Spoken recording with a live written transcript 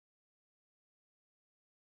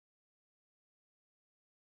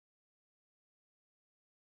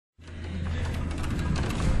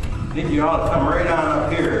Need you all to come right on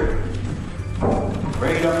up here.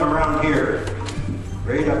 Right up around here.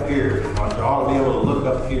 Right up here. I want you all to be able to look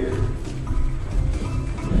up here.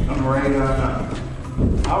 Come right on up.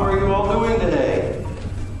 How are you all doing today?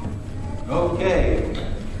 Okay.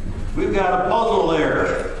 We've got a puzzle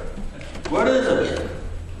there. What is it?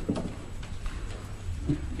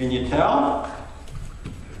 Can you tell?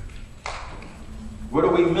 What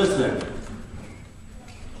are we missing?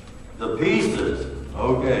 The pieces.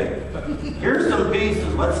 Okay. Here's some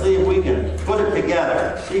pieces. Let's see if we can put it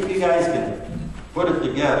together. See if you guys can put it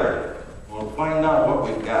together. We'll find out what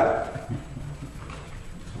we've got.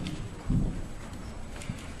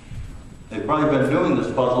 They've probably been doing this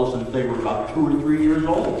puzzle since they were about 2 or 3 years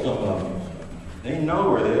old, some of them. They know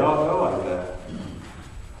where they all go, I bet.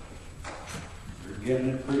 They're getting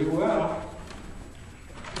it pretty well.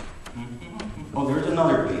 Oh, there's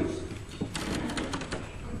another piece.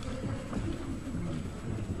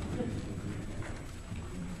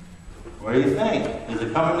 What do you think? Is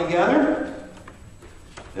it coming together?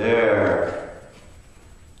 There.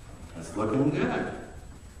 That's looking good.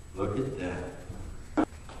 Look at that.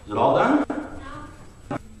 Is it all done?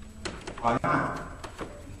 No. Why not?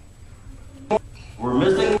 We're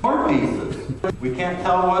missing more pieces. We can't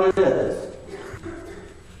tell what it is.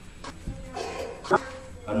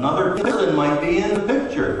 Another person might be in the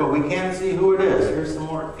picture, but we can't see who it is. Here's some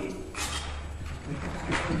more pieces.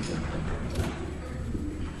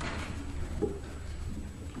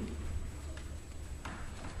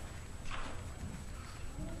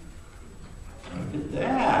 Look at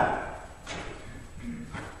that.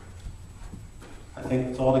 I think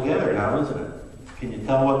it's all together now, isn't it? Can you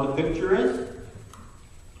tell what the picture is?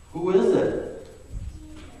 Who is it?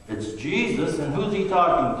 It's Jesus, and who's he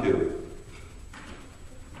talking to?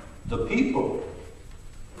 The people.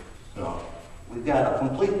 So, we've got a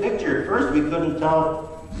complete picture. At first, we couldn't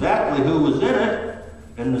tell exactly who was in it,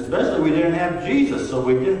 and especially we didn't have Jesus, so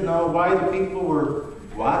we didn't know why the people were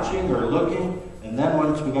watching or looking. And then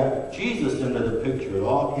once we got Jesus into the picture, it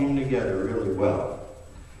all came together really well.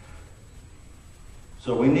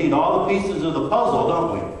 So we need all the pieces of the puzzle,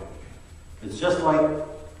 don't we? It's just like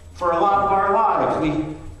for a lot of our lives.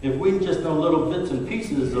 If we just know little bits and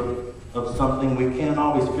pieces of something, we can't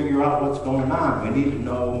always figure out what's going on. We need to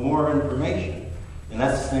know more information. And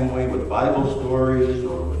that's the same way with Bible stories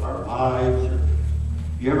or with our lives.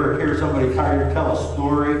 You ever hear somebody tell a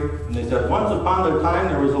story, and they said, once upon a time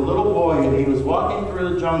there was a little boy, and he was walking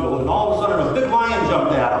through the jungle, and all of a sudden a big lion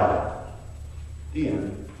jumped at him. The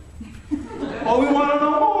end. Well, we want to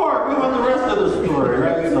know more. We want the rest of the story,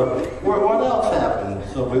 right? So what else happened?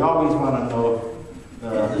 So we always want to know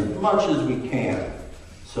as much as we can.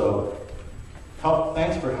 So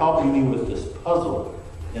thanks for helping me with this puzzle.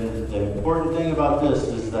 And the important thing about this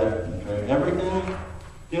is that everything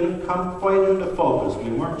didn't come quite into focus.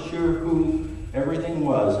 We weren't sure who everything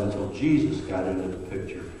was until Jesus got into the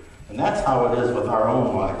picture. And that's how it is with our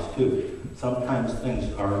own lives, too. Sometimes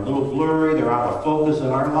things are a little blurry, they're out of focus in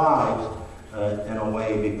our lives in a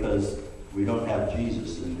way because we don't have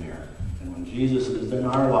Jesus in there. And when Jesus is in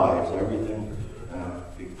our lives, everything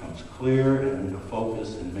becomes clear and into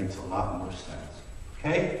focus and makes a lot more sense.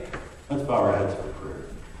 Okay? Let's bow our heads for prayer.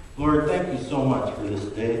 Lord, thank you so much for this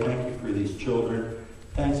day. Thank you for these children.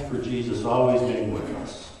 Thanks for Jesus always being with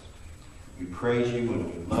us. We praise you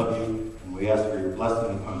and we love you, and we ask for your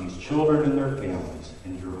blessing upon these children and their families.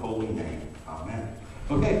 In your holy name. Amen.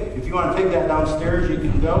 Okay, if you want to take that downstairs, you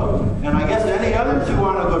can go. And I guess any others who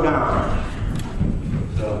want to go down.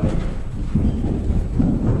 So,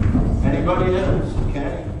 anybody else?